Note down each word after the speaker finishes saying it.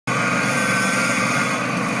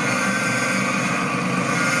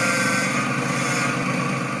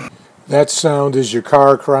That sound is your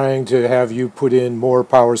car crying to have you put in more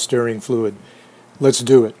power steering fluid. Let's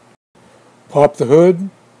do it. Pop the hood,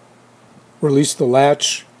 release the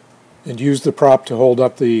latch, and use the prop to hold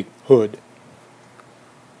up the hood.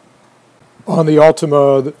 On the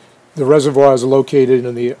Altima, the reservoir is located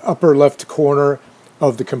in the upper left corner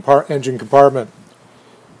of the engine compartment.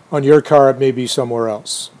 On your car, it may be somewhere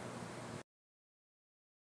else.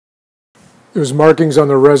 There's markings on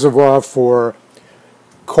the reservoir for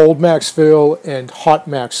cold max fill and hot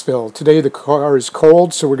max fill. Today the car is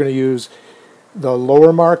cold, so we're going to use the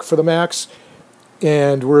lower mark for the max.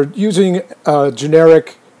 And we're using a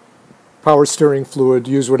generic power steering fluid.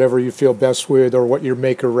 Use whatever you feel best with or what your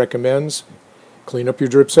maker recommends. Clean up your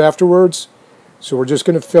drips afterwards. So we're just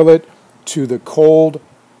going to fill it to the cold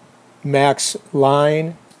max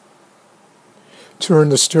line. Turn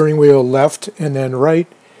the steering wheel left and then right,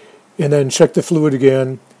 and then check the fluid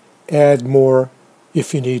again. Add more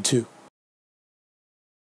if you need to.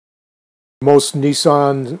 Most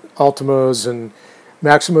Nissan Altimas and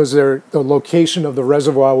Maximas, the location of the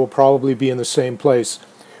reservoir will probably be in the same place.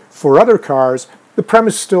 For other cars, the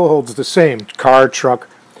premise still holds the same. Car, truck,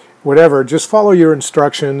 whatever. Just follow your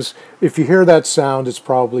instructions. If you hear that sound, it's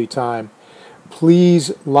probably time.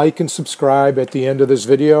 Please like and subscribe at the end of this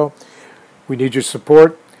video. We need your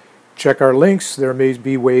support. Check our links. There may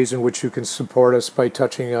be ways in which you can support us by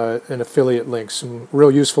touching an affiliate link. Some real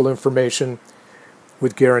useful information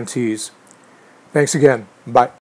with guarantees. Thanks again. Bye.